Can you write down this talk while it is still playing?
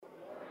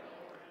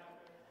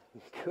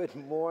Good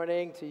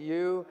morning to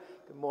you.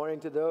 Good morning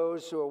to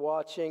those who are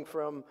watching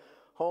from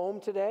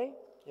home today.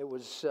 It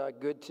was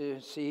good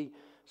to see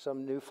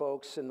some new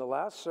folks in the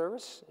last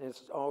service.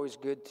 It's always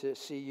good to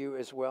see you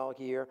as well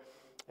here.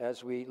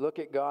 As we look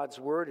at God's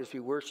Word, as we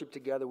worship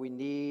together, we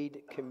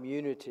need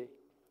community.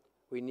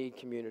 We need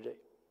community.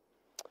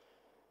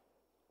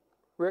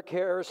 Rick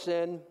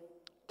Harrison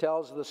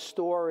tells the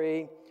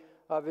story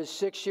of his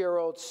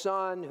 6-year-old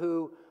son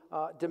who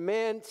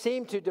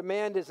seemed to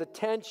demand his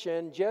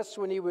attention just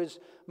when he was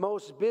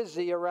most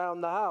busy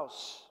around the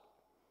house.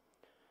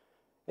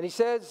 And he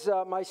says,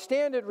 my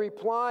standard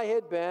reply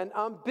had been,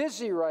 I'm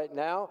busy right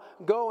now,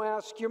 go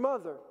ask your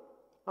mother.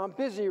 I'm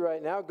busy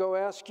right now, go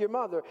ask your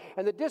mother.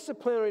 And the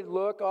disciplinary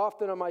look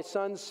often on my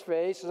son's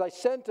face as I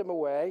sent him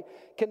away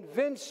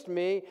convinced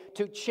me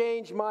to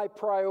change my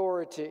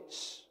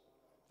priorities.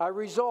 I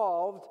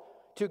resolved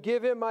to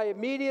give him my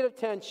immediate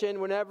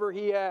attention whenever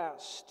he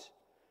asked.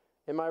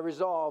 And my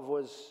resolve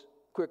was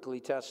quickly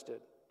tested.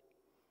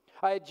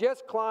 I had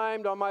just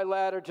climbed on my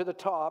ladder to the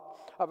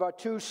top of our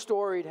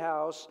 2-storied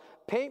house,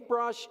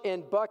 paintbrush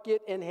and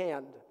bucket in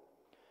hand.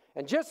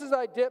 And just as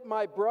I dipped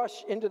my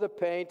brush into the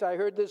paint, I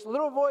heard this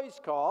little voice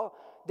call,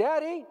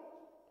 Daddy,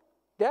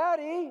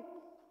 Daddy,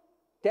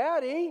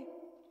 Daddy.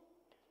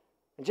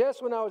 And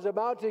just when I was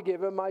about to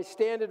give him my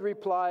standard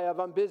reply of,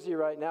 I'm busy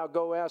right now,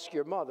 go ask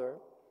your mother,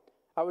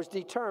 I was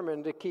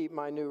determined to keep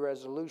my new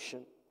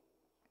resolution.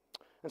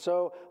 And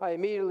so I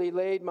immediately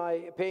laid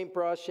my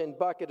paintbrush and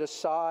bucket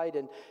aside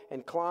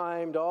and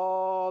climbed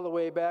all the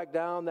way back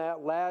down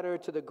that ladder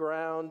to the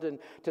ground and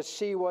to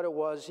see what it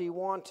was he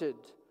wanted.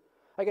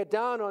 I got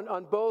down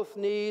on both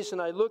knees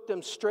and I looked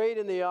him straight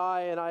in the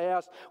eye and I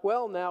asked,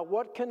 well now,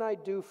 what can I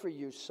do for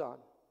you, son?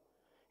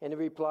 And he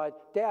replied,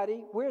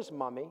 Daddy, where's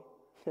Mommy?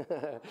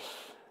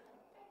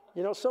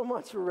 So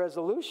much for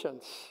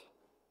resolutions.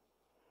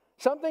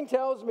 Something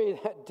tells me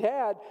that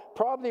Dad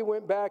probably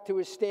went back to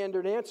his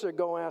standard answer,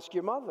 go ask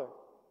your mother.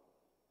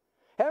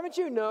 Haven't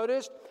you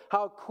noticed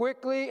how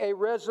quickly a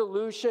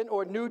resolution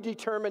or new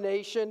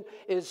determination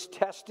is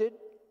tested?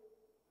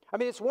 I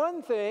mean, it's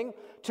one thing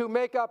to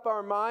make up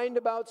our mind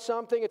about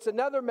something. It's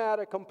another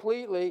matter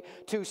completely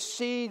to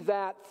see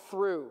that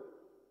through.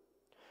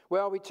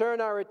 Well, we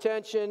turn our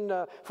attention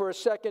for a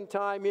second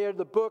time here to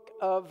the book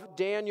of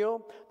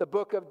Daniel. The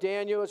book of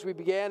Daniel, as we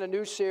began a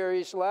new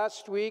series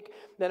last week,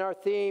 then our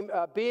theme,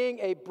 being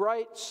a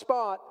bright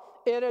spot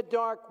in a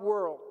dark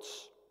world.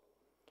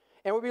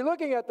 And we'll be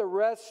looking at the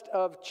rest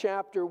of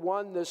chapter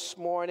 1 this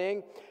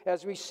morning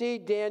as we see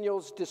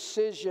Daniel's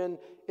decision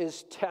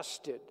is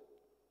tested.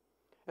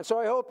 And so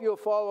I hope you'll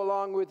follow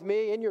along with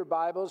me in your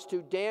Bibles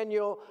to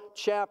Daniel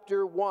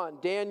chapter 1.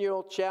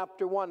 Daniel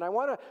chapter 1. I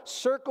want to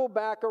circle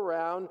back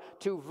around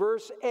to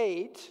verse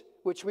 8,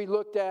 which we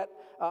looked at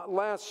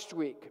last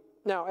week.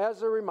 Now,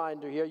 as a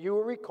reminder here, you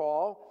will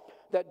recall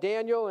that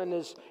Daniel and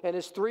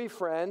his 3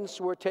 friends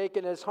were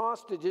taken as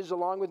hostages,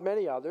 along with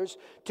many others,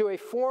 to a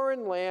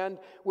foreign land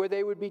where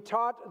they would be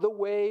taught the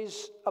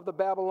ways of the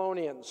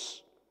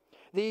Babylonians.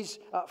 These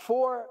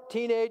 4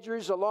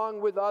 teenagers,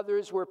 along with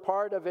others, were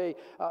part of a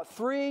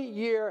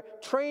 3-year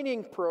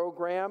training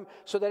program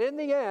so that in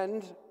the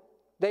end,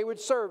 they would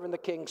serve in the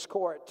king's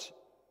court.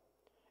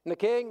 And the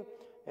king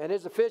and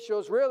his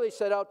officials really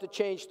set out to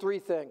change 3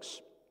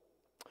 things.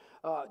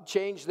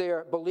 Change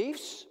their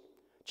beliefs,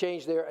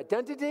 change their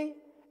identity,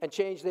 and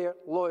change their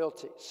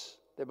loyalties.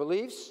 Their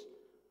beliefs,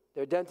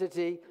 their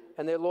identity,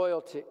 and their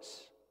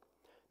loyalties.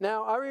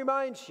 Now, I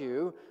remind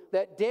you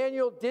that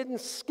Daniel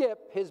didn't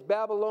skip his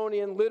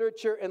Babylonian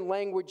literature and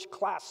language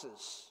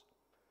classes.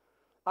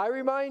 I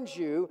remind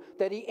you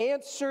that he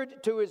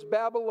answered to his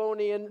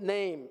Babylonian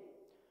name.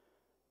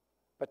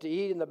 But to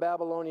eat in the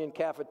Babylonian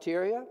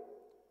cafeteria,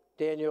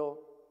 Daniel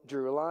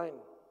drew a line.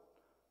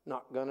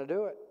 Not going to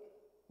do it.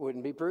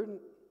 Wouldn't be prudent.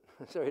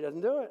 So he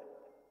doesn't do it.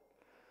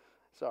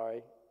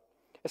 Sorry.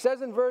 It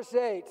says in verse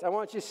 8, I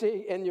want you to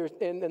see in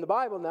the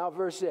Bible now,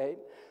 verse 8,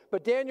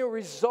 but Daniel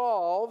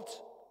resolved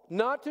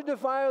not to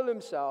defile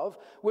himself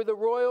with the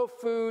royal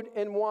food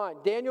and wine.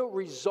 Daniel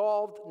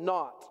resolved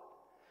not.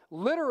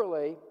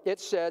 Literally,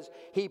 it says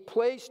he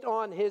placed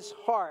on his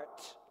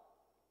heart,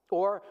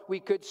 or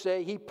we could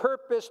say he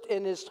purposed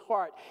in his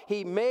heart.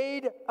 He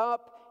made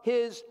up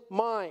his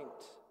mind.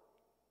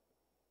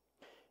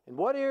 In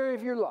what area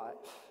of your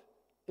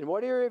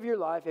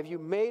life have you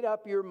made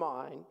up your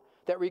mind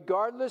that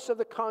regardless of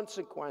the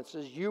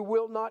consequences, you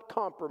will not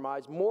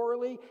compromise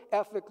morally,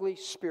 ethically,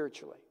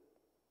 spiritually?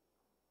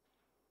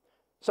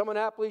 Someone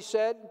aptly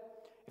said,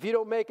 if you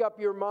don't make up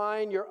your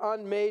mind, your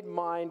unmade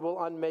mind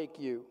will unmake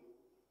you.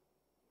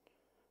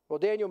 Well,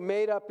 Daniel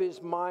made up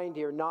his mind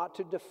here not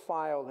to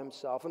defile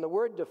himself. And the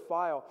word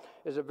defile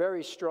is a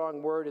very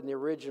strong word in the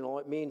original.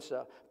 It means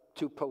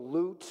to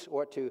pollute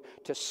or to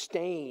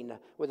stain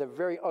with a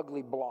very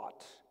ugly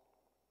blot.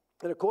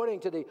 And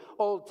according to the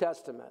Old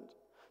Testament,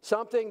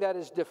 something that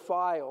is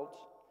defiled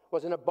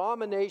was an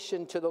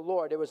abomination to the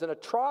Lord. It was an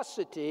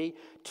atrocity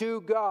to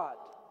God.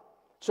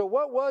 So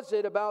what was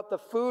it about the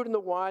food and the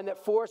wine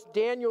that forced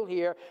Daniel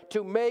here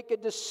to make a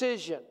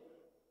decision?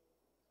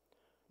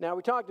 Now,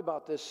 we talked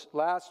about this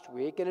last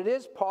week, and it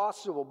is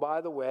possible,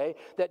 by the way,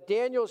 that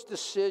Daniel's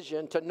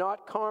decision to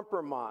not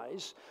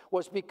compromise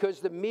was because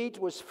the meat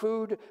was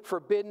food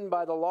forbidden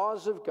by the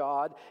laws of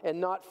God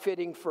and not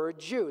fitting for a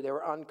Jew. They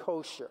were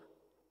unkosher.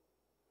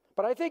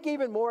 But I think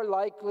even more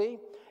likely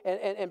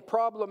and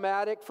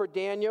problematic for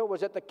Daniel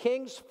was that the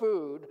king's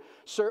food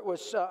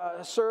was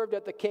served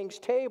at the king's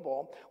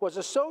table was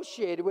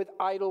associated with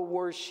idol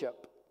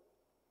worship.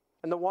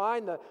 And the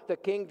wine the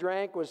king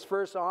drank was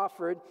first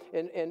offered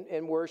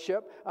in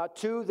worship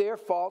to their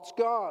false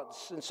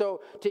gods. And so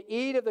to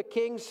eat of the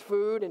king's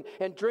food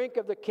and drink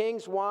of the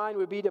king's wine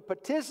would be to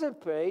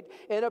participate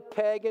in a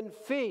pagan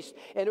feast.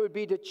 And it would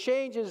be to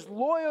change his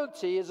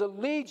loyalty, his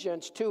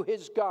allegiance to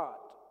his God.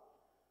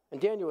 And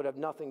Daniel would have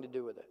nothing to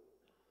do with it.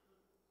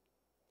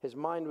 His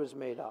mind was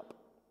made up.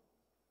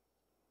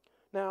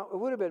 Now, it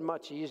would have been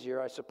much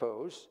easier, I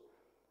suppose,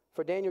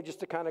 for Daniel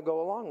just to kind of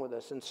go along with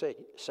this and say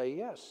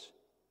yes.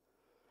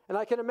 And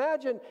I can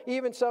imagine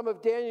even some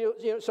of Daniel,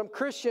 some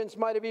Christians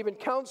might have even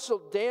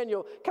counseled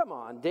Daniel, come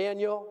on,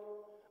 Daniel,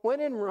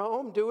 when in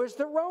Rome, do as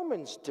the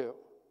Romans do.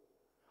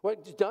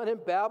 What's done in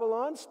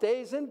Babylon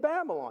stays in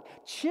Babylon.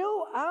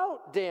 Chill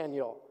out,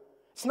 Daniel.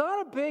 It's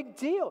not a big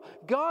deal.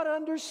 God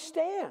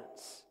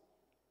understands.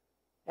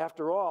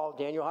 After all,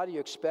 Daniel, how do you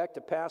expect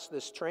to pass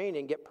this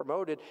training, get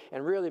promoted,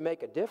 and really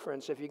make a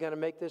difference if you're going to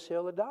make this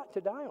hill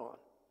to die on?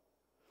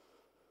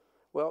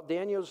 Well,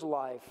 Daniel's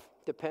life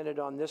depended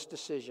on this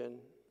decision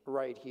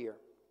right here.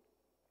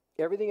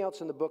 Everything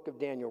else in the book of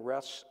Daniel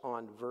rests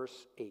on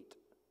verse 8.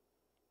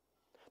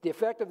 The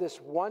effect of this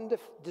one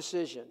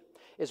decision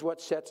is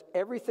what sets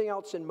everything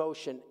else in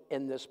motion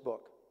in this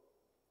book.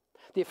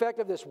 The effect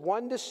of this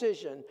one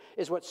decision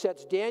is what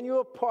sets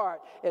Daniel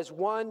apart as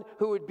one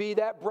who would be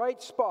that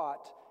bright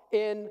spot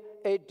in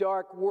a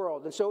dark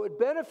world. And so it would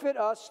benefit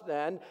us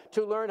then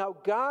to learn how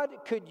God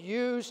could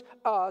use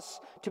us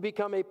to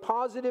become a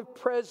positive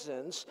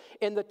presence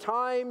in the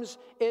times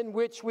in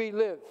which we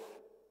live.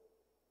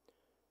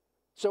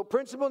 So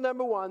principle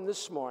number one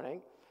this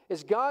morning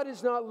is God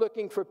is not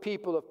looking for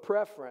people of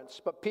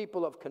preference, but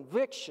people of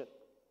conviction.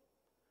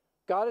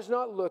 God is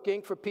not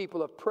looking for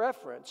people of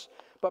preference,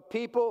 but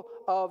people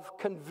of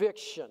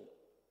conviction.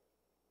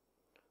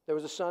 There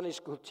was a Sunday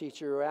school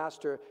teacher who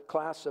asked her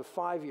class of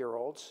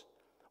 5-year-olds,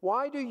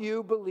 why do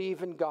you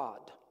believe in God?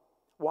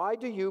 Why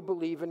do you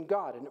believe in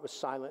God? And it was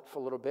silent for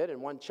a little bit,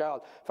 and one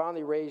child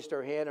finally raised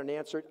her hand and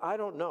answered, I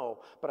don't know,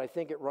 but I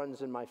think it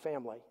runs in my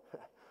family.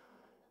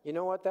 You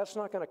know what? That's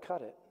not going to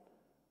cut it.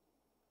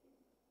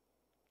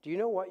 Do you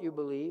know what you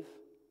believe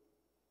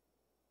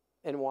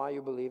and why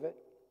you believe it?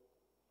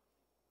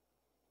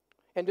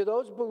 And do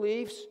those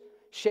beliefs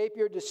shape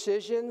your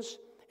decisions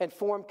and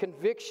form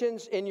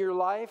convictions in your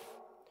life?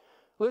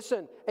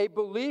 Listen, a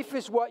belief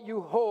is what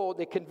you hold.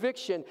 A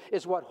conviction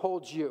is what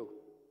holds you.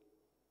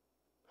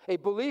 A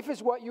belief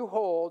is what you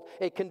hold.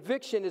 A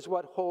conviction is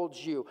what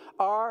holds you.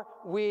 Are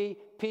we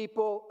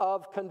people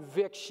of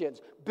convictions?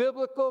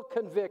 Biblical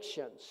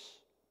convictions.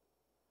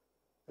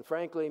 And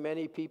frankly,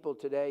 many people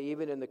today,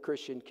 even in the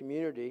Christian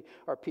community,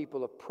 are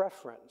people of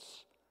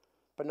preference,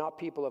 but not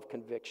people of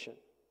conviction.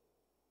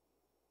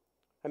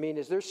 I mean,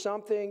 is there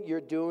something you're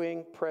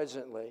doing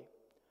presently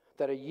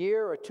that a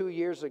year or 2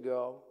 years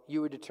ago you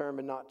were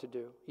determined not to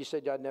do? You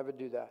said, I'd never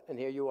do that, and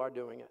here you are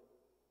doing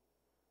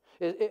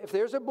it. If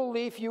there's a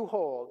belief you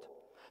hold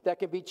that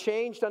can be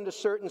changed under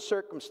certain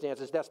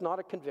circumstances, that's not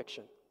a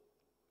conviction.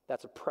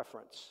 That's a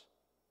preference.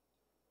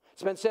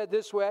 It's been said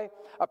this way,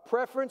 a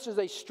preference is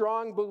a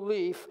strong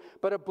belief,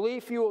 but a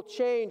belief you will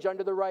change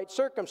under the right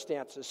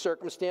circumstances.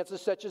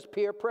 Circumstances such as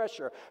peer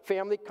pressure,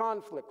 family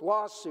conflict,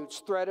 lawsuits,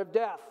 threat of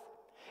death.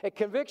 A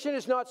conviction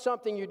is not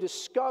something you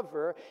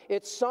discover,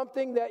 it's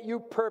something that you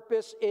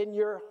purpose in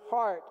your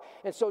heart.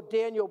 And so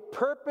Daniel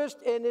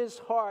purposed in his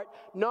heart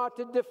not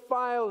to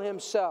defile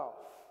himself.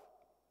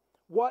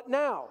 What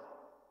now?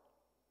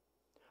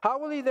 How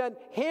will he then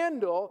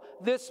handle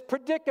this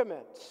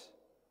predicament?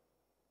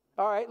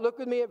 All right, look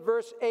with me at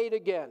verse 8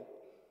 again.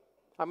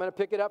 I'm going to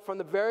pick it up from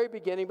the very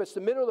beginning, but it's the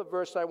middle of the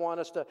verse I want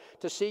us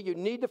to see. You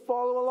need to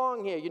follow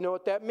along here. You know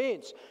what that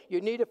means.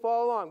 You need to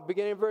follow along.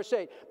 Beginning of verse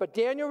 8. But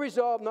Daniel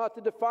resolved not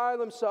to defile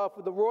himself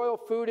with the royal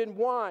food and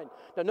wine.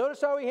 Now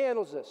notice how he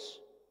handles this.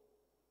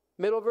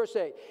 Middle of verse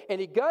 8. And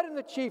he got in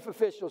the chief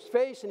official's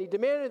face, and he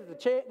demanded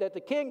that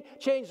the king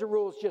change the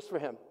rules just for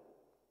him.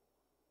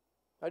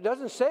 It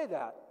doesn't say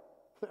that.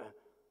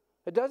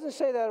 It doesn't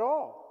say that at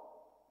all.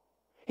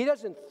 He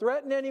doesn't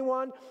threaten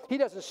anyone. He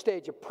doesn't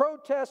stage a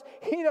protest.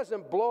 He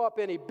doesn't blow up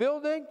any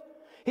building.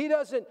 He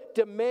doesn't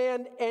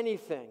demand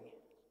anything.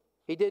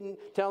 He didn't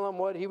tell him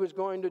what he was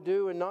going to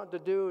do and not to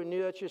do, and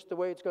that's just the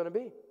way it's going to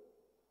be.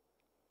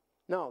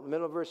 No,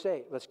 middle of verse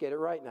 8. Let's get it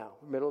right now.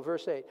 Middle of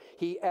verse 8.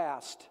 He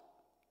asked,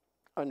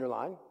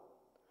 underline,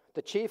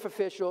 the chief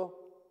official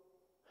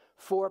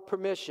for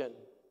permission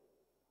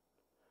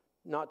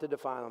not to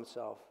defile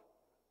himself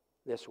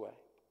this way.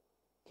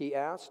 He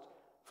asked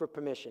for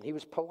permission. He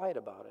was polite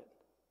about it.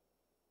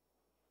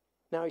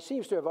 Now, he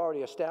seems to have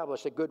already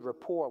established a good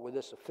rapport with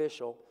this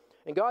official,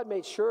 And God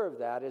made sure of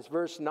that, as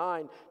verse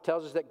 9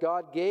 tells us that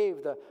God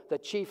gave the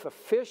chief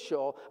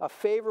official a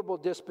favorable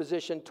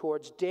disposition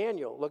towards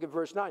Daniel. Look at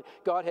verse 9.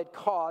 God had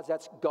caused,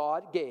 that's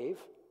God gave,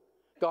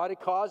 God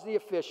had caused the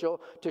official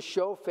to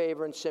show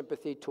favor and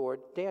sympathy toward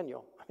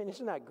Daniel. I mean,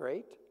 isn't that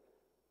great?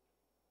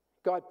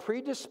 God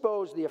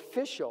predisposed the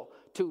official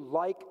to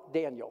like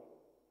Daniel.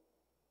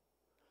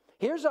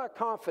 Here's our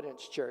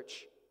confidence,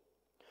 church.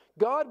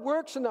 God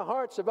works in the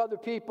hearts of other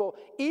people,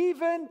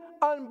 even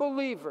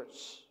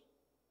unbelievers.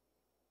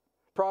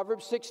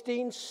 Proverbs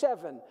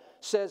 16:7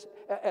 says,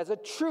 as a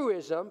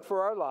truism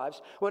for our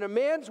lives, when a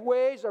man's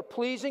ways are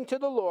pleasing to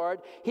the Lord,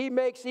 he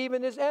makes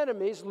even his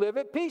enemies live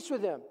at peace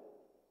with him.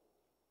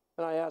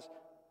 And I ask,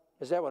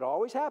 is that what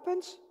always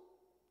happens?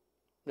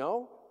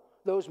 No.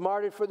 Those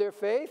martyred for their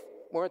faith,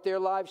 weren't their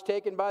lives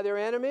taken by their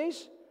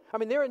enemies? I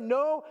mean, there are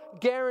no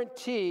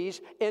guarantees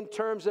in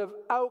terms of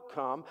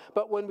outcome,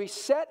 but when we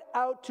set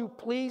out to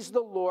please the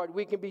Lord,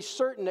 we can be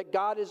certain that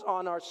God is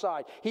on our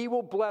side. He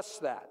will bless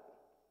that.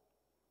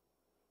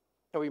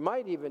 And we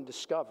might even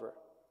discover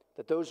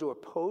that those who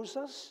oppose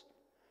us,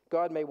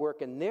 God may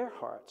work in their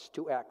hearts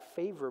to act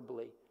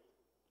favorably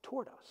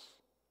toward us.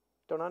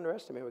 Don't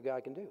underestimate what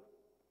God can do.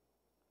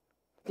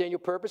 Daniel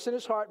purposed in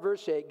his heart,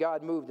 verse 8,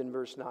 God moved in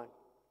verse 9.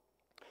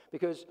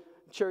 Because,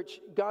 church,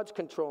 God's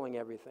controlling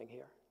everything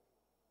here.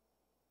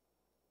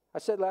 I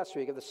said last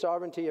week of the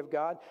sovereignty of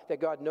God, that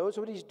God knows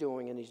what he's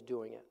doing and he's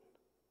doing it.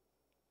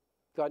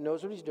 God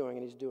knows what he's doing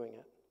and he's doing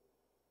it.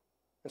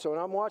 And so when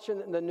I'm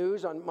watching the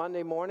news on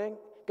Monday morning,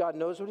 God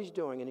knows what he's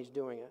doing and he's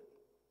doing it.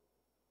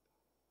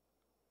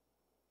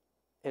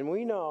 And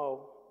we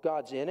know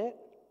God's in it.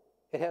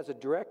 It has a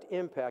direct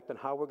impact on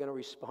how we're going to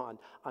respond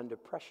under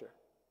pressure.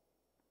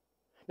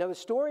 Now, the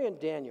story in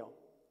Daniel,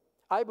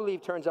 I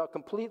believe, turns out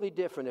completely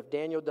different if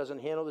Daniel doesn't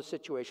handle the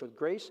situation with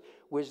grace,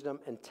 wisdom,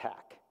 and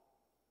tact.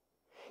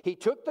 He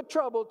took the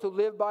trouble to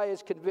live by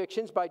his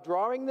convictions by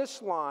drawing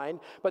this line,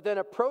 but then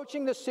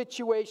approaching the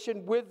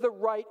situation with the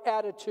right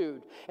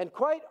attitude. And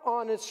quite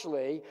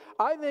honestly,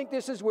 I think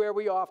this is where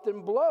we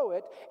often blow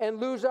it and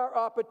lose our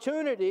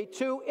opportunity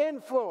to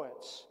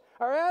influence.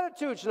 Our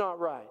attitude's not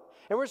right.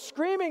 And we're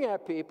screaming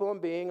at people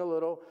and being a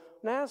little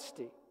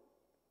nasty.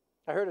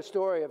 I heard a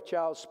story of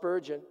Charles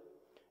Spurgeon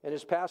and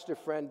his pastor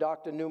friend,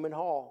 Dr. Newman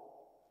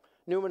Hall.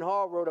 Newman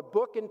Hall wrote a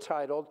book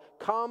entitled,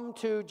 Come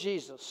to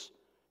Jesus.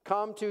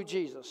 Come to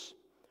Jesus.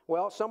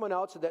 Well, someone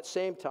else at that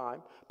same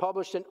time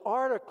published an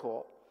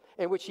article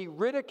in which he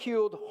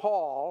ridiculed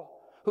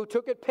Hall, who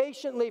took it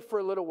patiently for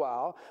a little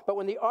while, but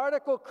when the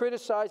article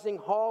criticizing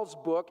Hall's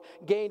book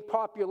gained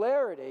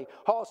popularity,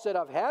 Hall said,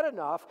 I've had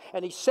enough,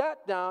 and he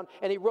sat down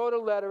and he wrote a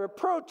letter of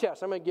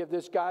protest. I'm going to give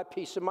this guy a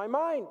piece of my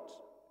mind.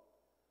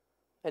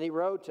 And he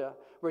wrote a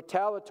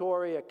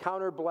retaliatory, a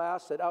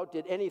counterblast that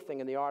outdid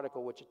anything in the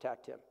article which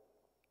attacked him.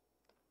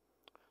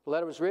 The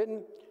letter was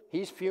written.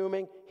 He's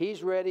fuming.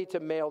 He's ready to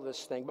mail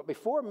this thing. But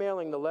before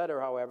mailing the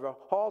letter, however,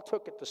 Hall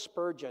took it to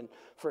Spurgeon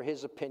for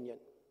his opinion.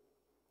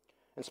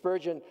 And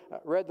Spurgeon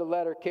read the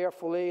letter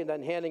carefully and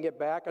then handing it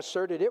back,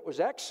 asserted it was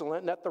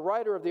excellent and that the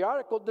writer of the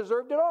article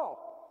deserved it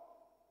all.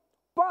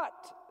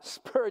 But,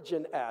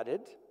 Spurgeon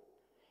added,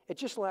 it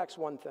just lacks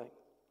one thing.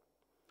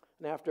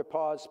 And after a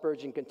pause,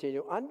 Spurgeon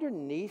continued,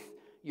 underneath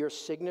your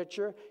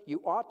signature,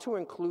 you ought to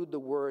include the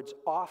words,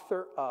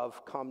 author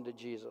of Come to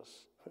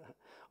Jesus.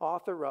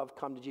 Author of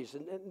Come to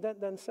Jesus. And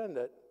then send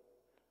it.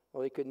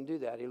 Well, he couldn't do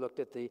that. He looked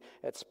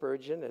at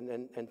Spurgeon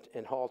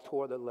and Hall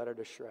tore the letter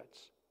to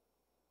shreds.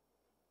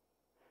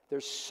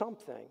 There's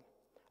something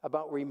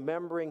about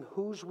remembering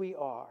whose we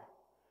are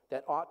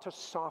that ought to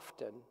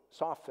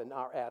soften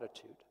our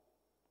attitude.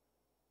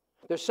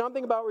 There's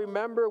something about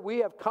remember we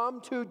have come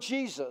to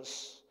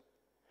Jesus,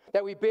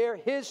 that we bear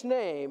his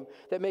name,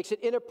 that makes it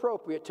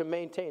inappropriate to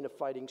maintain a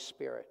fighting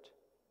spirit.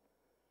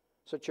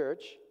 So,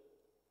 church,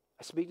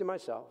 I speak to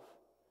myself.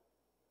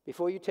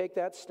 Before you take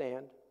that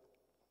stand,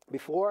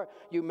 before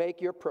you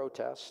make your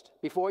protest,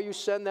 before you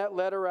send that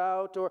letter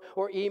out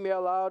or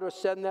email out or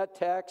send that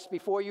text,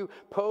 before you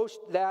post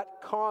that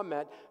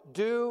comment,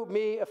 do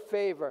me a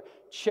favor.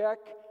 Check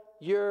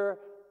your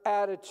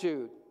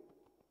attitude.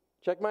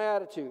 Check my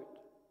attitude.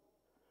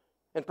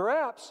 And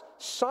perhaps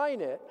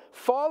sign it,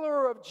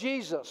 follower of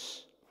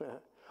Jesus,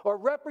 or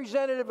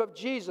representative of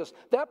Jesus.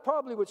 That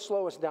probably would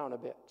slow us down a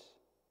bit.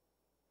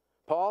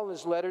 Paul, in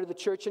his letter to the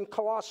church in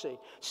Colossae,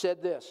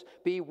 said this,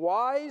 be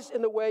wise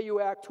in the way you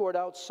act toward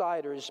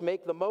outsiders.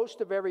 Make the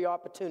most of every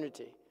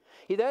opportunity.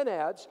 He then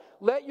adds,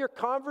 let your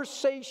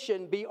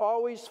conversation be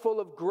always full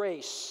of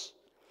grace,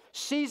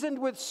 seasoned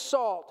with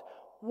salt.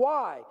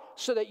 Why?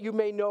 So that you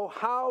may know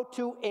how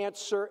to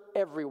answer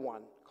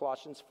everyone.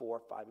 Colossians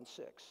 4, 5, and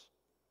 6.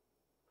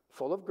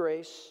 Full of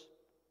grace,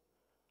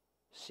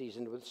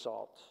 seasoned with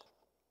salt.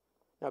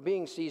 Now,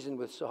 being seasoned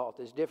with salt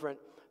is different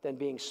than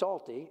being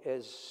salty,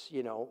 as,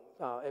 you know,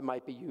 it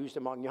might be used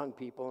among young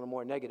people in a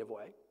more negative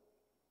way.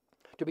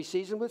 To be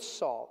seasoned with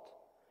salt,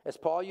 as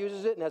Paul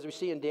uses it, and as we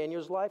see in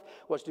Daniel's life,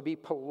 was to be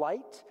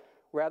polite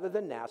rather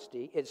than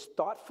nasty. It's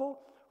thoughtful,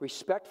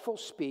 respectful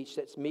speech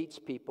that meets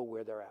people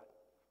where they're at.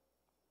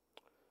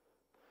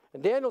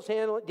 And Daniel's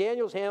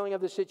handling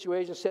of the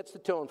situation sets the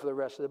tone for the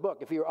rest of the book.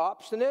 If he were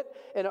obstinate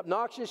and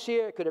obnoxious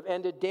here, it could have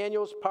ended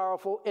Daniel's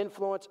powerful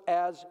influence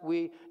as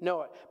we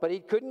know it. But he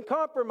couldn't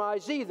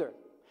compromise either.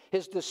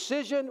 His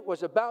decision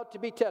was about to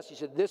be tested. He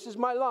said, this is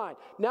my line.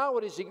 Now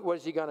what is he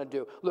going to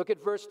do? Look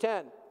at verse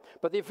 10.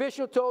 But the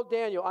official told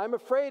Daniel, I'm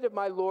afraid of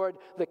my lord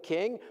the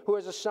king, who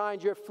has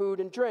assigned your food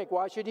and drink.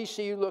 Why should he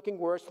see you looking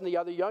worse than the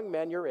other young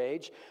men your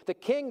age? The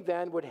king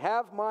then would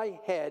have my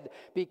head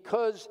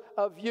because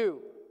of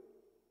you.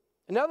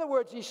 In other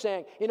words, he's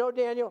saying, you know,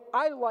 Daniel,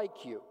 I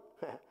like you.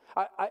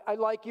 I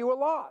like you a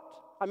lot.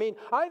 I mean,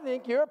 I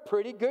think you're a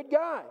pretty good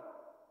guy.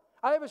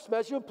 I have a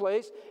special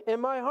place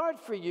in my heart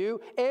for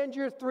you and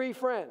your 3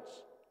 friends.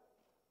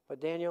 But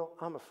Daniel,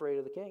 I'm afraid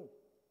of the king.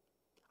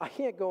 I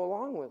can't go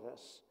along with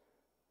this.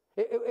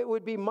 It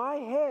would be my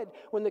head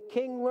when the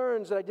king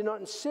learns that I did not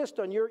insist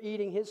on your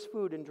eating his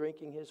food and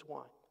drinking his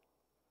wine.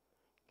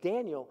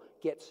 Daniel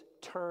gets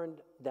turned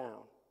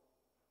down.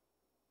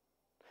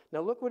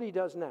 Now look what he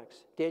does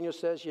next. Daniel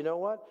says, you know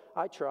what?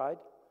 I tried.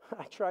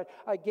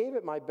 I gave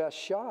it my best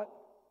shot.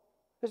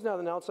 There's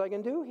nothing else I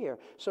can do here.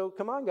 So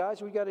come on,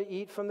 guys, we got to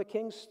eat from the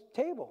king's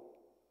table.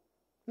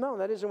 No,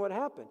 that isn't what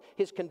happened.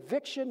 His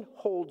conviction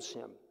holds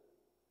him.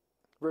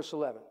 Verse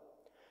 11.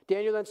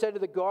 Daniel then said to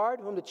the guard,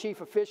 whom the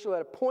chief official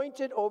had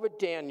appointed over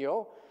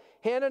Daniel,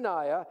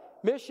 Hananiah,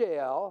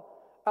 Mishael,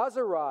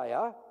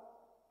 Azariah,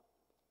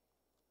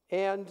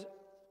 and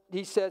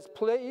he says,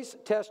 please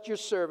test your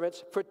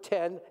servants for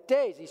 10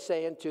 days. He's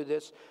saying to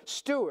this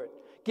steward,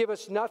 give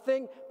us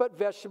nothing but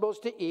vegetables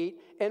to eat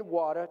and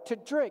water to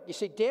drink. You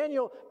see,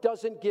 Daniel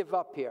doesn't give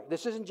up here.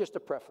 This isn't just a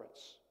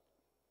preference.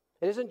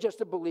 It isn't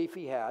just a belief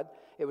he had.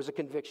 It was a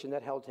conviction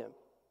that held him.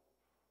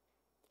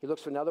 He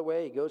looks for another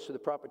way. He goes through the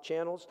proper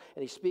channels,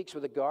 and he speaks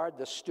with the guard,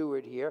 the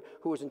steward here,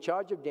 who was in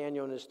charge of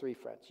Daniel and his 3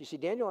 friends. You see,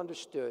 Daniel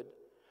understood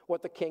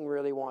what the king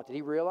really wanted.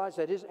 He realized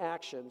that his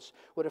actions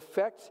would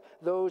affect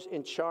those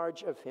in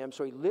charge of him,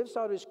 so he lives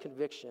out his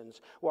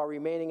convictions while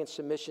remaining in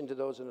submission to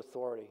those in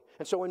authority.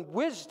 And so in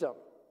wisdom,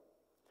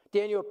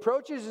 Daniel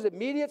approaches his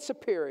immediate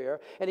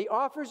superior, and he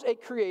offers a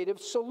creative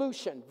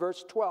solution.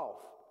 Verse 12.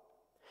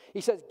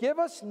 He says, give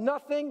us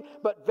nothing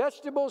but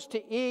vegetables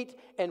to eat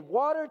and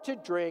water to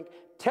drink.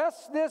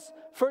 Test this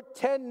for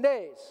 10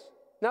 days.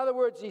 In other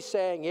words, he's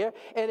saying here,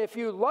 and if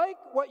you like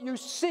what you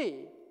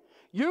see,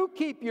 you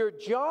keep your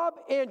job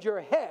and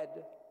your head,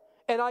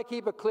 and I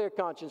keep a clear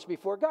conscience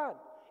before God.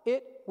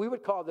 We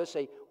would call this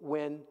a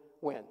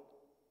win-win.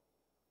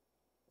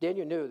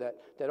 Daniel knew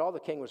that all the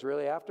king was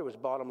really after was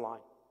bottom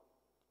line.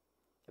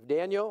 If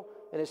Daniel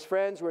and his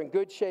friends were in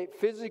good shape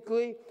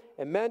physically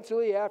and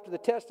mentally after the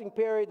testing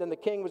period, then the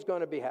king was going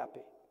to be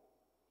happy.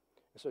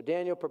 And so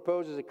Daniel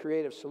proposes a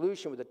creative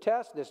solution with a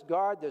test. This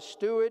guard, this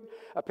steward,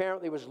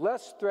 apparently was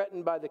less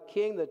threatened by the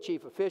king, the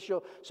chief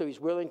official, so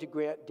he's willing to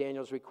grant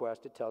Daniel's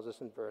request. It tells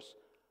us in verse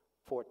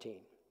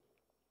 14.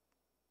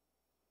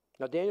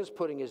 Now Daniel's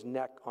putting his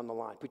neck on the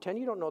line. Pretend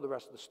you don't know the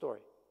rest of the story.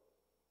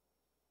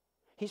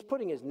 He's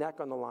putting his neck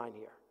on the line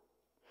here.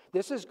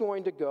 This is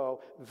going to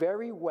go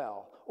very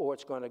well, or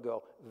it's going to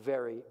go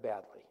very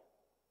badly.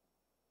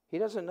 He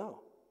doesn't know.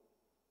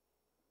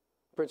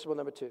 Principle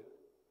number 2.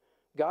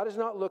 God is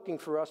not looking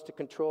for us to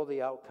control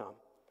the outcome,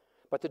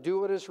 but to do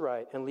what is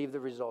right and leave the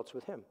results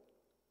with him.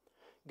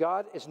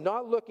 God is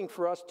not looking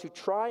for us to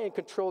try and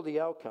control the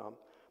outcome,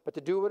 but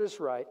to do what is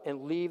right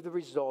and leave the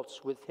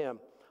results with him.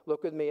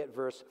 Look with me at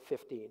verse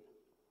 15.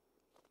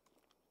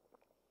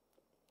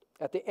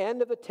 At the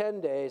end of the 10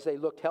 days, they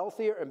looked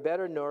healthier and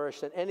better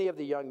nourished than any of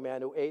the young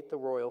men who ate the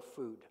royal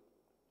food.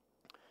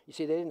 You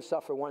see, they didn't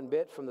suffer one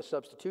bit from the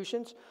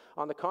substitutions.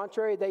 On the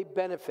contrary, they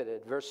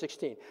benefited. Verse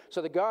 16.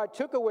 So the guard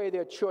took away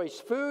their choice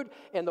food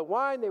and the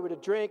wine they were to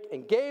drink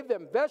and gave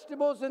them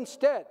vegetables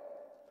instead.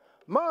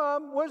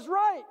 Mom was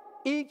right.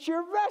 Eat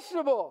your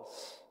vegetables.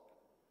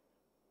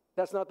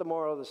 That's not the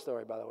moral of the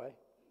story, by the way.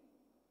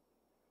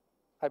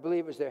 I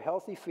believe it was their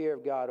healthy fear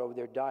of God over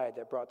their diet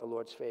that brought the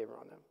Lord's favor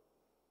on them.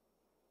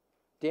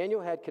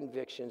 Daniel had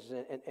convictions,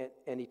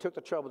 and he took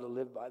the trouble to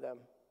live by them.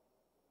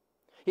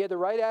 He had the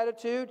right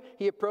attitude.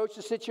 He approached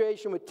the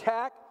situation with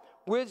tact,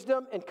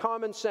 wisdom, and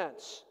common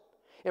sense.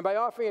 And by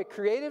offering a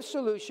creative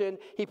solution,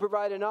 he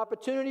provided an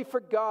opportunity for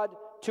God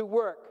to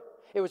work.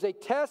 It was a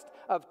test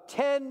of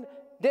 10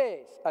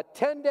 days, a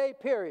 10-day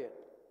period.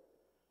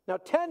 Now,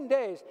 10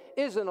 days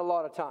isn't a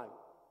lot of time.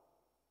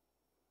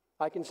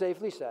 I can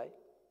safely say,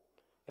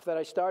 if that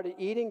I started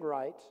eating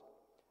right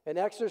and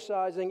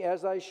exercising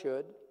as I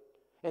should,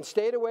 and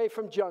stayed away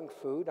from junk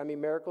food, I mean,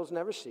 miracles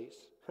never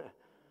cease,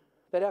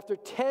 that after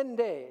 10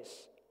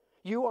 days,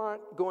 you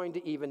aren't going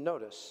to even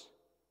notice.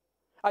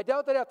 I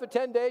doubt that after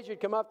 10 days, you'd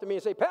come up to me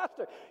and say,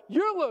 Pastor,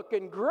 you're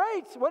looking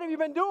great. What have you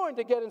been doing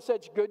to get in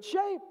such good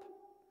shape?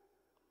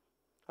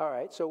 All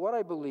right, so what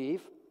I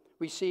believe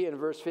we see in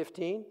verse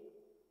 15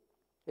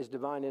 is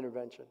divine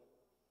intervention.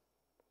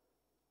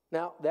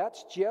 Now,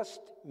 that's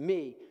just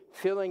me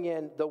filling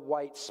in the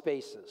white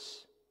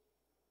spaces.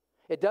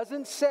 It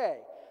doesn't say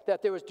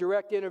that there was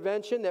direct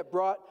intervention that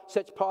brought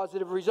such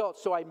positive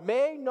results. So I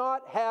may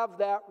not have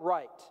that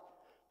right.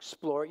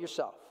 Explore it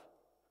yourself.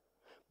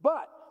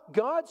 But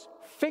God's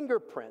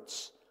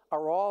fingerprints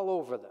are all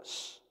over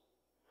this.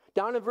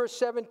 Down in verse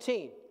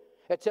 17,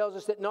 it tells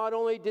us that not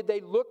only did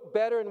they look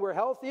better and were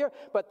healthier,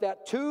 but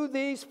that to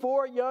these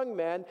 4 young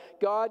men,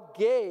 God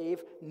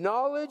gave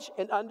knowledge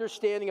and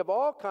understanding of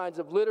all kinds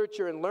of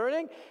literature and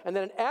learning. And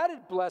then an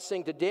added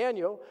blessing to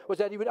Daniel was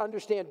that he would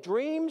understand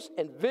dreams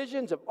and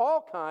visions of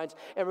all kinds.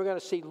 And we're going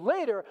to see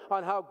later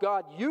on how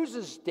God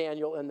uses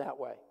Daniel in that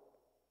way.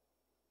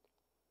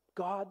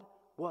 God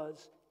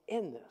was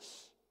in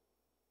this.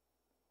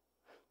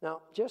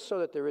 Now, just so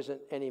that there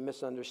isn't any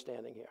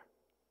misunderstanding here,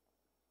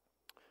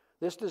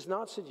 this does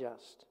not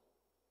suggest,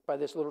 by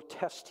this little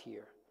test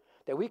here,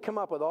 that we come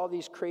up with all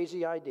these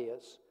crazy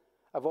ideas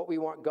of what we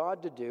want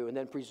God to do and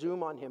then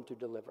presume on Him to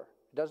deliver.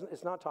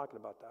 It's not talking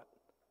about that.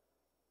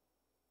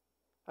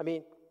 I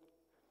mean,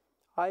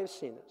 I have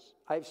seen this.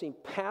 I have seen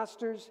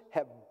pastors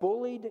have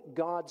bullied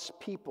God's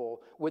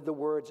people with the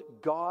words,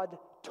 God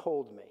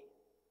told me.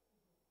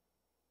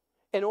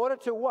 In order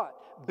to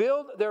what?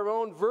 Build their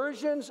own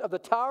versions of the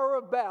Tower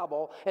of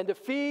Babel and to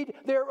feed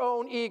their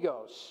own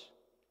egos.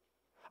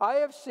 I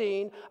have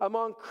seen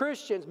among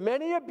Christians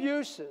many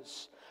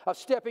abuses of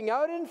stepping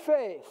out in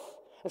faith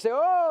and say,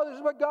 oh, this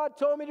is what God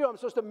told me to do. I'm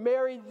supposed to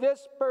marry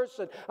this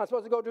person. I'm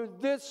supposed to go to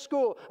this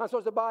school. I'm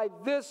supposed to buy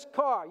this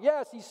car.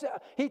 Yes,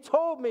 he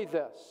told me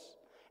this.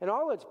 And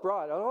all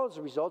it's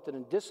resulted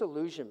in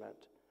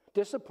disillusionment,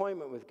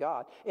 disappointment with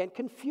God, and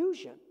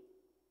confusion.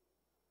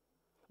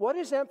 What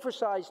is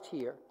emphasized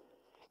here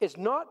is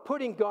not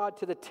putting God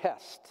to the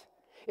test.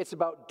 It's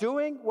about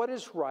doing what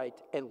is right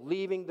and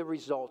leaving the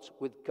results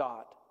with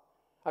God.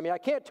 I mean, I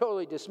can't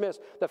totally dismiss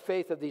the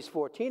faith of these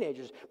 4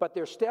 teenagers, but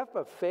their step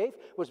of faith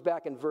was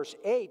back in verse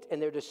 8 and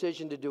their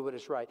decision to do what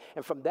is right.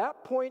 And from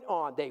that point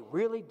on, they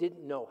really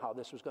didn't know how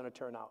this was going to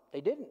turn out.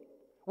 They didn't.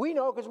 We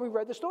know because we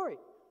read the story.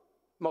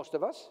 Most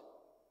of us,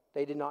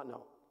 they did not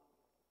know.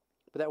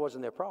 But that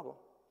wasn't their problem.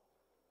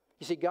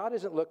 You see, God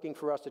isn't looking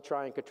for us to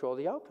try and control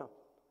the outcome.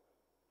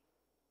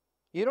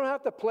 You don't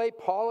have to play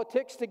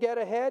politics to get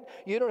ahead.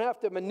 You don't have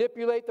to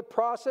manipulate the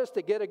process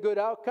to get a good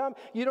outcome.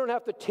 You don't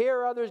have to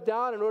tear others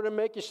down in order to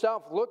make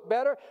yourself look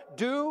better.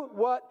 Do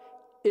what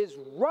is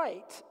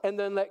right and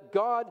then let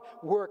God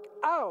work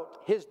out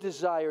His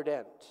desired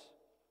end.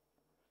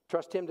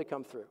 Trust Him to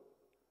come through.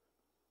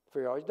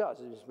 For He always does.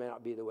 It just may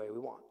not be the way we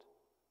want.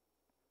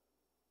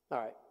 All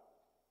right.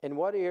 In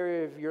what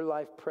area of your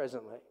life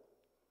presently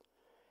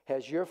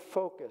has your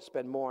focus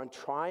been more on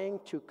trying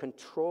to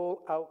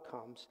control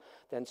outcomes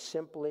than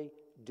simply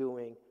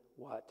doing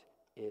what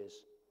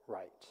is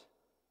right?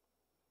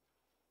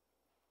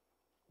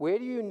 Where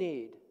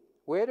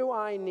do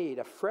I need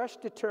a fresh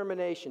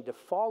determination to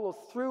follow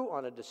through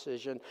on a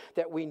decision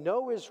that we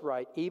know is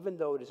right, even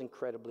though it is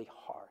incredibly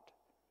hard?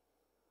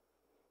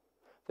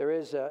 There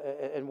is,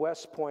 in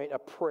West Point, a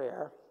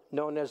prayer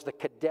known as the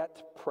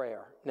cadet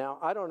prayer. Now,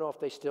 I don't know if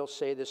they still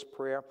say this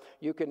prayer.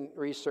 You can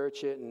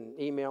research it and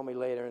email me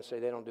later and say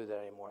they don't do that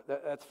anymore.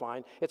 That's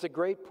fine. It's a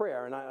great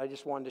prayer, and I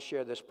just wanted to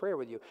share this prayer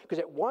with you. Because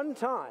at one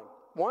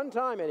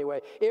time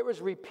anyway, it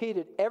was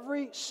repeated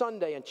every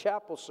Sunday in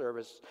chapel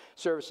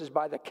services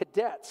by the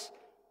cadets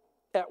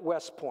at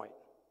West Point.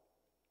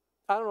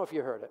 I don't know if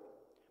you heard it,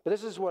 but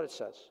this is what it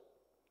says.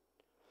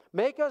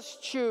 Make us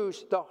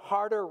choose the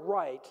harder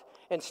right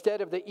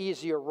instead of the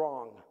easier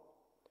wrong.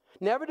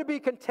 Never to be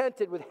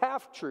contented with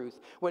half-truth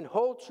when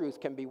whole truth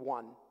can be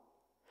won.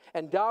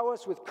 Endow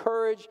us with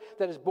courage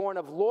that is born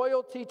of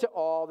loyalty to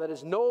all, that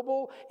is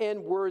noble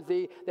and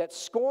worthy, that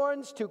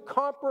scorns to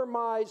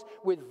compromise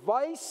with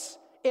vice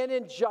and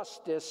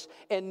injustice,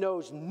 and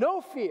knows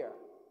no fear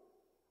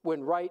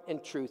when right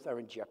and truth are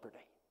in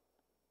jeopardy.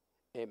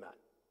 Amen.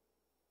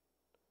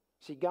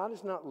 See, God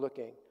is not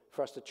looking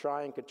for us to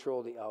try and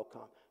control the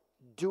outcome.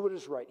 Do what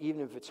is right,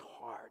 even if it's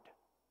hard.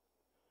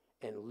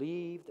 And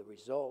leave the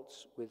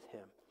results with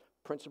Him.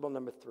 Principle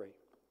number 3.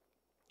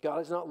 God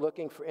is not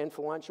looking for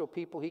influential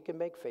people He can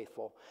make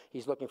faithful.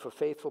 He's looking for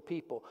faithful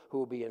people who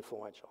will be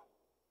influential.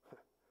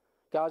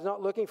 God's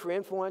not looking for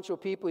influential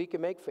people He can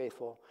make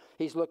faithful.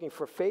 He's looking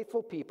for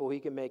faithful people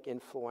He can make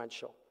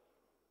influential.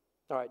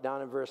 All right,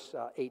 down in verse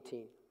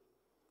 18.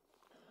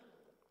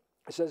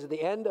 It says, at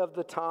the end of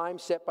the time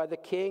set by the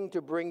king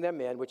to bring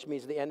them in, which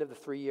means the end of the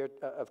 3 year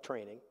of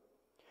training,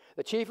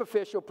 the chief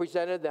official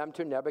presented them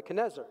to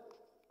Nebuchadnezzar.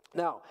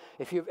 Now,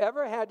 if you've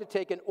ever had to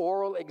take an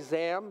oral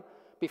exam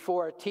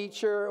before a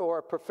teacher or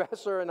a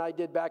professor, and I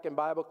did back in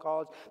Bible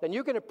college, then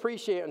you can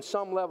appreciate on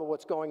some level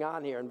what's going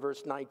on here in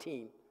verse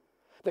 19.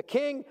 The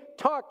king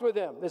talked with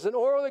him. There's an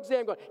oral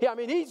exam going. Yeah, I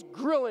mean, he's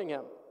grilling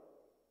him.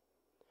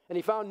 And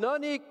he found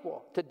none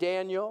equal to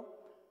Daniel,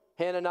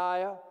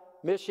 Hananiah,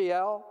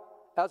 Mishael,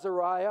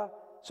 Azariah.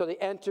 So they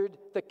entered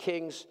the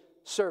king's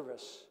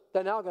service.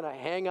 They're now going to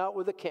hang out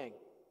with the king.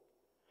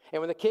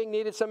 And when the king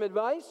needed some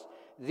advice,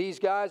 these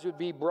guys would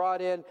be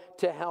brought in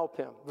to help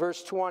him.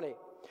 Verse 20.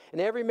 In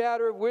every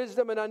matter of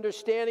wisdom and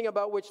understanding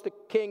about which the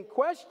king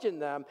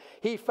questioned them,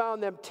 he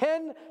found them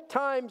 10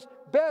 times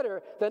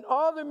better than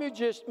all the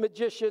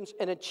magicians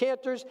and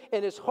enchanters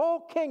in his whole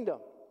kingdom.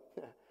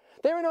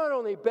 They were not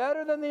only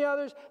better than the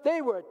others,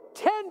 they were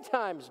 10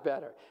 times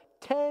better.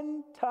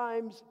 10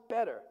 times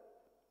better.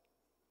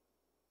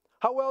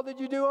 How well did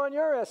you do on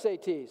your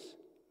SATs?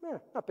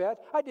 Not bad.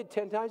 I did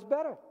 10 times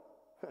better.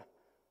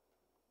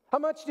 How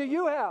much do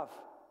you have?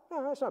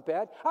 Oh, that's not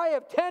bad. I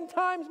have 10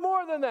 times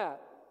more than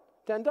that.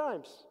 10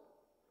 times.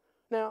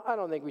 Now, I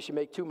don't think we should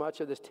make too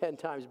much of this 10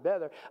 times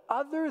better,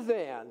 other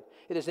than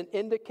it is an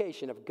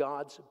indication of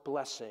God's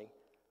blessing,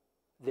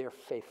 their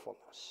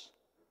faithfulness.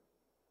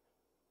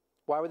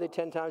 Why were they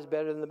 10 times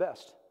better than the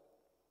best?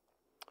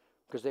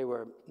 Because they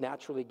were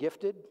naturally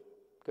gifted,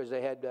 because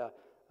they had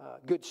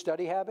good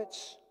study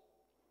habits,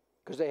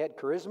 because they had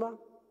charisma,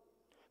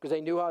 because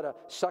they knew how to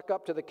suck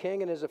up to the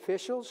king and his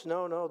officials.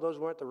 No, those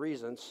weren't the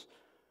reasons.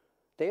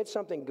 They had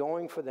something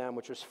going for them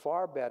which was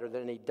far better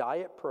than any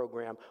diet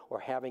program or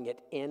having it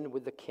in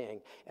with the king,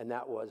 and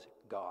that was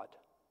God.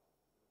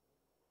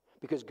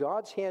 Because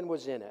God's hand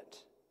was in it.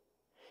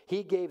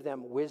 He gave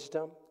them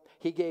wisdom.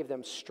 He gave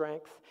them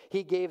strength.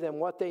 He gave them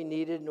what they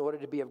needed in order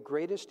to be of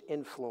greatest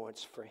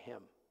influence for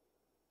him.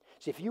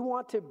 See, if you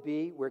want to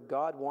be where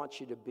God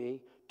wants you to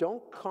be,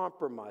 don't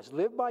compromise.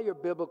 Live by your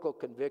biblical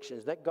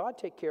convictions. Let God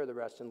take care of the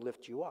rest and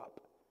lift you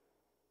up.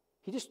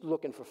 He's just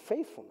looking for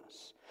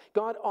faithfulness.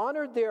 God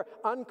honored their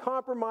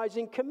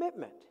uncompromising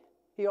commitment.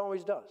 He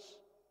always does.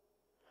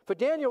 For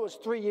Daniel, it was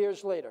 3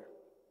 years later.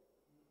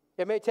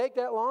 It may take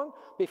that long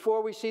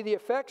before we see the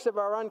effects of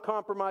our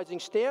uncompromising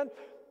stand.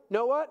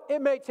 Know what?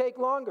 It may take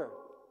longer.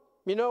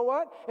 You know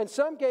what? In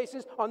some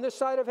cases, on this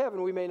side of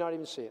heaven, we may not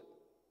even see it.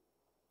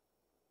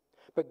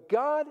 But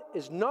God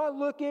is not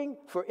looking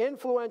for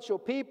influential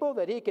people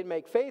that he can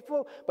make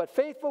faithful, but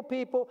faithful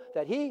people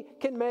that he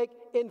can make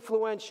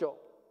influential.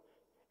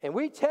 And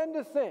we tend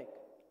to think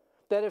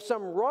that if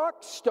some rock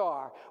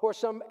star or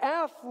some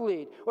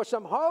athlete or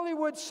some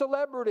Hollywood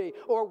celebrity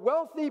or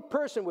wealthy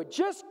person would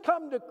just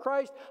come to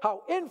Christ,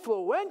 how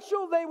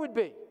influential they would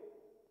be.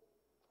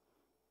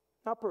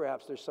 Now,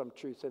 perhaps there's some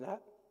truth in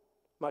that.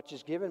 Much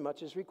is given,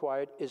 much is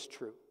required is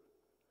true.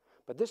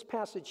 But this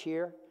passage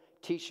here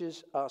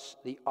teaches us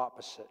the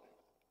opposite.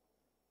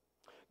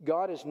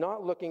 God is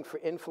not looking for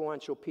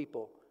influential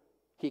people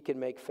he can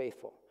make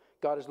faithful.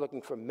 God is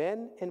looking for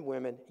men and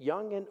women,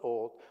 young and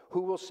old,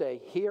 who will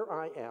say, here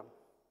I am.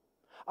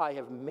 I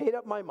have made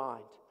up my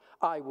mind.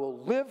 I will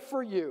live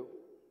for you.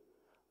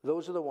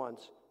 Those are the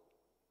ones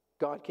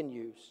God can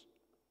use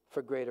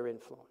for greater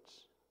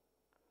influence.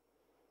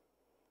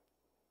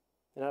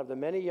 And out of the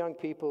many young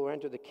people who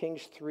enter the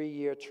King's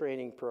 3-year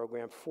training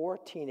program, 4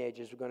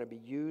 teenagers are going to be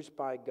used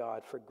by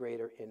God for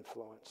greater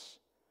influence.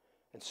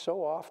 And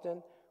so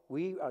often,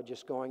 we are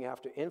just going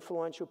after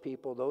influential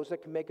people, those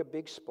that can make a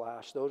big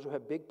splash, those who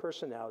have big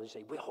personalities.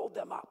 Say, we hold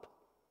them up.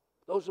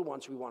 Those are the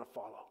ones we want to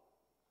follow.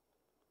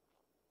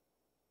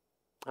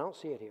 I don't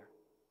see it here.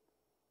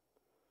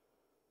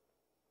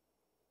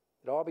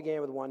 It all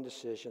began with one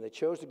decision. They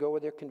chose to go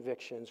with their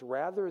convictions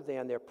rather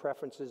than their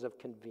preferences of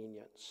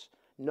convenience,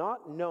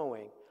 not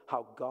knowing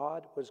how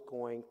God was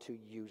going to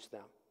use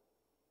them.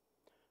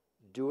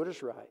 Do what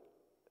is right.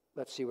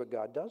 Let's see what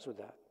God does with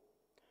that.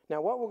 Now,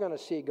 what we're going to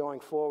see going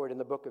forward in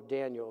the book of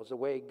Daniel is the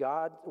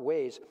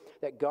ways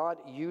that God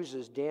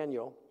uses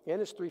Daniel and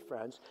his 3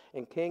 friends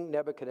in King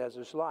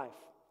Nebuchadnezzar's life.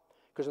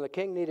 Because when the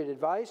king needed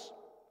advice,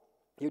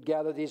 he'd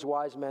gather these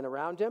wise men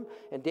around him,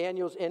 and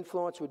Daniel's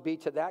influence would be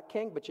to that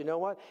king. But you know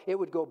what? It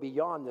would go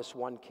beyond this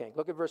one king.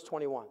 Look at verse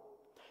 21.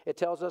 It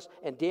tells us,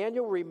 and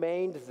Daniel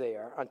remained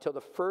there until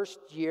the 1st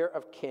year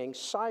of King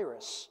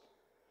Cyrus.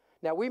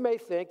 Now, we may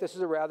think this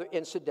is a rather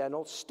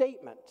incidental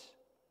statement,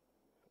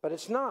 but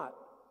it's not.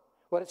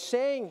 What it's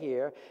saying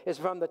here is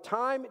from the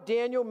time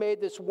Daniel made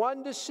this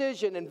one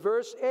decision in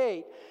verse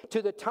 8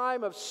 to the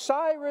time of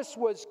Cyrus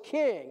was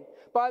king.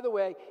 By the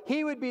way,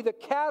 he would be the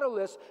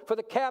catalyst for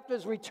the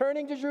captives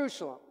returning to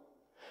Jerusalem.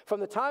 From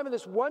the time of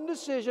this one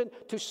decision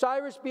to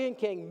Cyrus being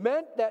king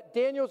meant that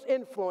Daniel's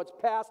influence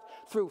passed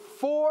through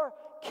 4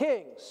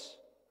 kings.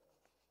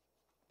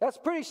 That's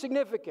pretty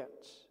significant.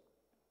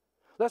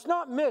 Let's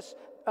not miss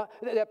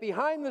that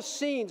behind the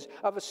scenes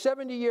of a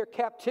 70-year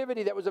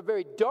captivity that was a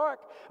very dark,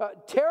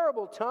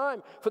 terrible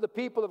time for the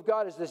people of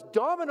God is this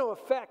domino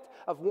effect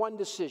of one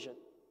decision.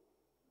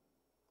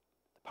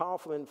 The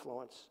powerful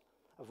influence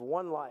of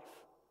one life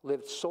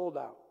lived sold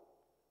out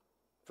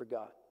for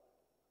God.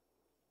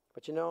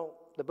 But you know,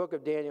 the book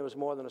of Daniel is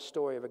more than a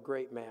story of a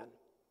great man.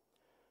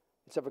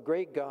 It's of a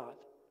great God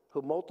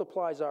who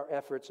multiplies our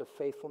efforts of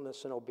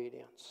faithfulness and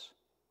obedience.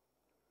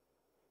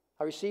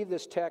 I received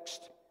this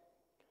text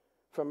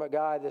from a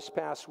guy this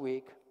past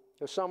week.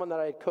 It was someone that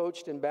I had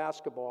coached in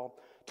basketball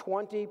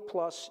 20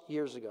 plus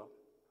years ago.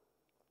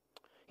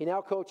 He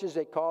now coaches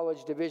a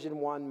college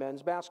Division I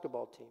men's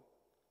basketball team.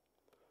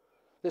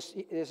 This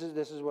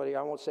is what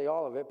I won't say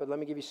all of it, but let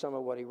me give you some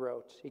of what he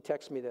wrote. He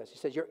texted me this. He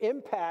says, your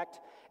impact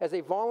as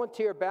a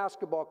volunteer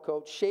basketball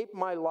coach shaped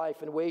my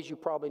life in ways you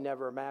probably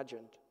never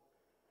imagined.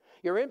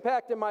 Your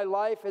impact in my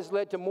life has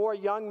led to more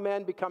young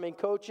men becoming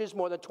coaches.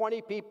 More than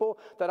 20 people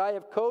that I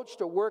have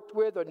coached or worked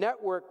with or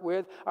networked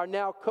with are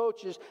now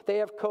coaches. They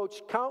have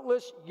coached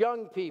countless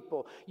young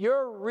people.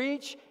 Your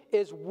reach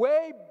is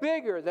way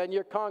bigger than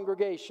your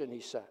congregation, he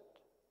said.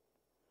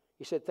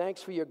 He said,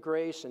 thanks for your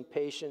grace and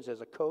patience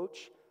as a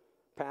coach,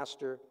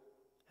 pastor,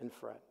 and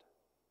friend.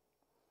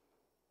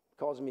 He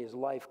calls me his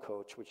life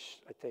coach, which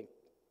I think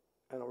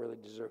I don't really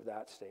deserve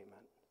that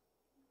statement.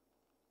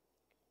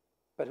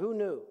 But who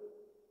knew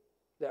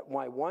that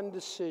my one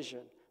decision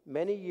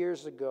many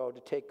years ago to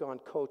take on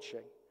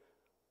coaching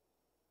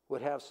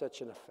would have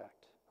such an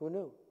effect? Who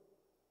knew?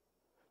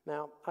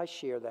 Now, I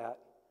share that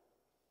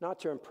not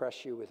to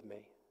impress you with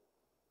me,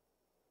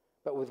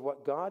 but with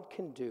what God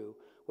can do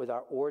with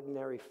our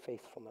ordinary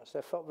faithfulness.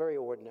 That felt very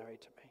ordinary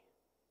to me.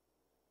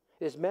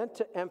 It is meant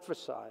to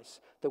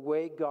emphasize the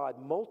way God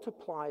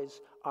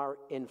multiplies our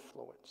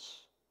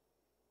influence.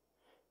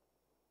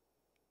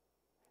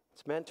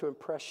 It's meant to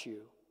impress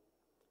you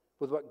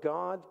with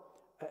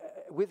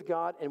with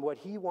God and what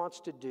he wants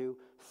to do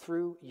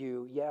through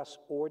you. Yes,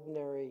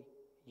 ordinary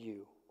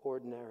you,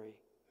 ordinary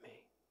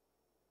me.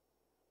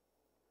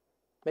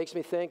 Makes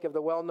me think of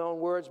the well-known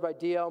words by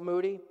D.L.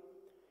 Moody.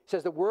 He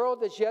says, the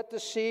world is yet to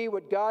see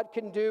what God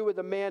can do with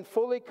a man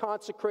fully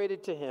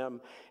consecrated to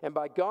him, and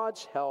by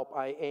God's help,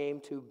 I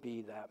aim to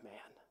be that man.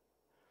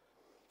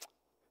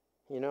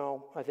 You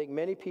know, I think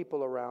many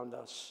people around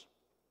us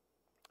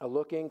are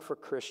looking for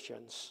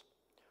Christians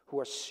who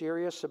are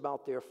serious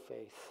about their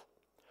faith,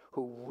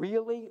 who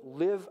really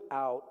live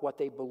out what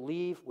they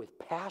believe with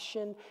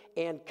passion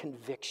and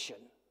conviction.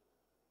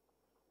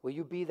 Will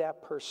you be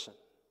that person?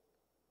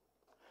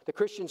 The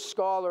Christian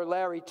scholar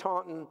Larry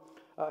Taunton,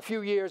 a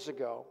few years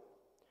ago,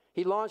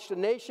 he launched a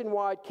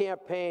nationwide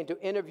campaign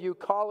to interview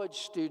college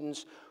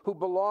students who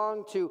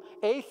belong to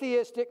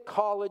atheistic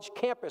college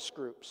campus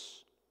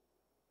groups.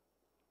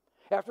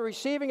 After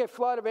receiving a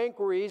flood of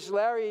inquiries,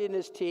 Larry and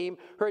his team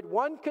heard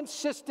one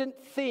consistent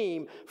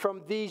theme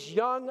from these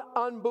young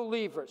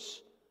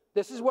unbelievers.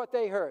 This is what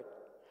they heard: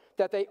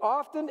 that they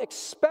often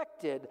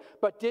expected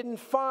but didn't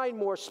find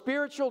more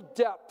spiritual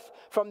depth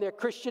from their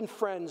Christian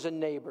friends and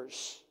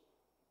neighbors.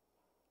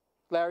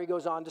 Larry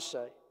goes on to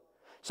say,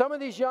 some of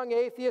these young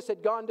atheists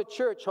had gone to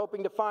church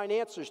hoping to find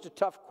answers to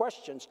tough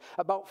questions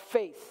about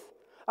faith.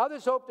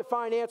 Others hoped to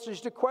find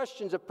answers to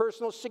questions of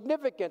personal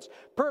significance,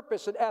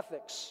 purpose, and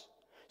ethics.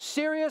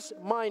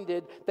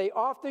 Serious-minded, they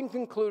often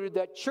concluded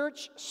that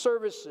church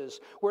services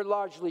were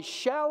largely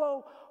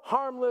shallow,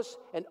 harmless,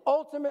 and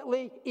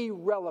ultimately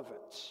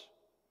irrelevant.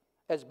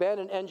 As Ben,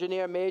 an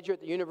engineer major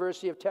at the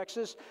University of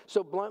Texas,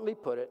 so bluntly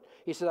put it,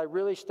 he said, I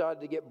really started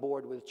to get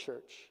bored with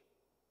church.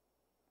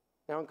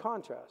 Now, in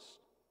contrast,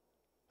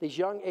 these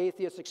young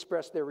atheists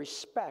expressed their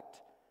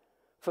respect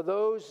for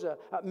those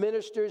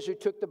ministers who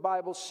took the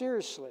Bible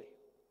seriously.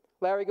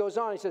 Larry goes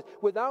on, he says,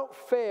 without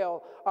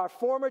fail, our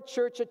former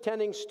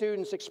church-attending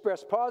students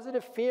express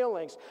positive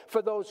feelings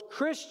for those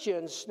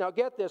Christians, now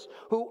get this,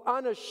 who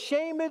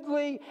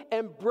unashamedly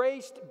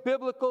embraced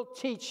biblical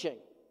teaching.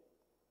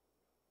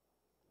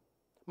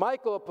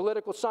 Michael, a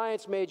political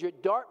science major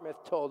at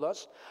Dartmouth, told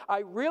us, I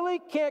really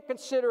can't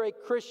consider a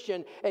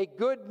Christian a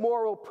good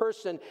moral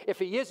person if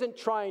he isn't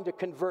trying to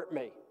convert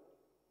me.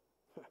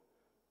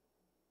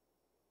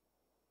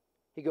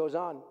 He goes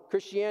on,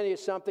 Christianity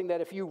is something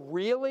that if you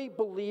really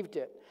believed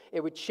it,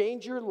 it would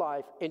change your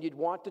life and you'd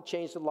want to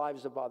change the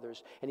lives of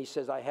others. And he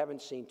says, I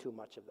haven't seen too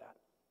much of that.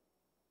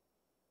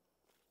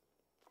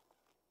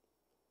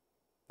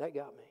 That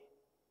got me.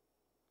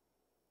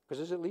 Because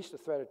there's at least a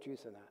thread of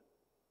truth in that.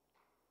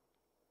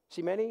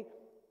 See, many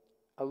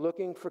are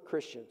looking for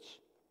Christians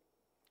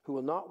who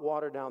will not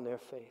water down their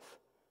faith,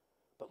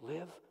 but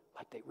live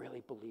like they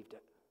really believed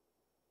it.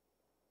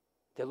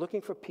 They're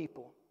looking for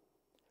people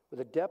with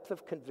a depth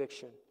of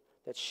conviction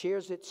that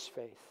shares its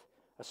faith,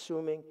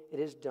 assuming it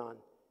is done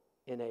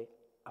in an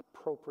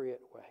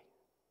appropriate way.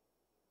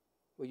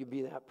 Will you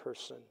be that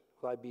person?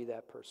 Will I be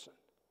that person?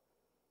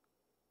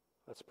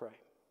 Let's pray.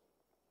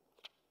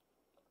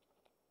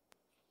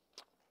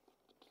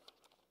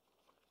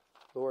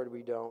 Lord,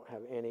 we don't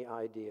have any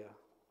idea,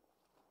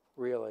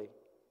 really,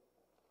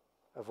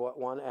 of what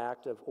one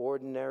act of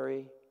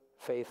ordinary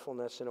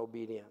faithfulness and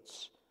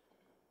obedience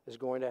is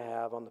going to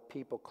have on the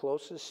people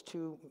closest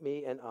to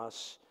me and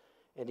us,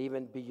 and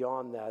even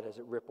beyond that as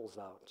it ripples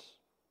out.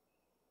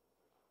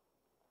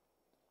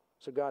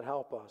 So God,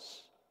 help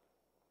us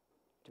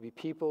to be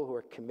people who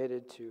are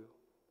committed to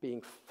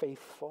being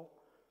faithful,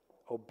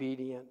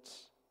 obedient,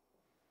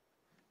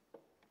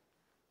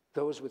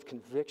 those with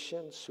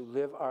convictions who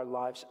live our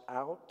lives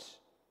out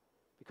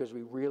because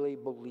we really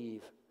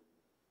believe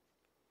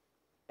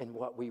in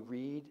what we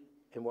read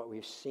and what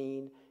we've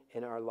seen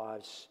in our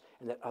lives,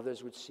 and that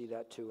others would see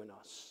that too in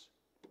us.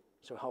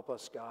 So help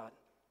us, God.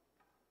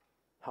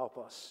 Help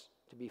us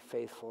to be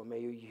faithful. May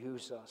you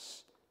use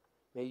us.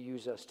 May you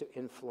use us to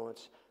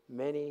influence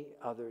many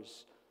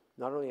others,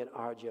 not only in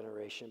our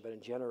generation, but in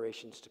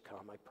generations to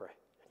come, I pray.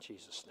 In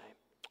Jesus' name.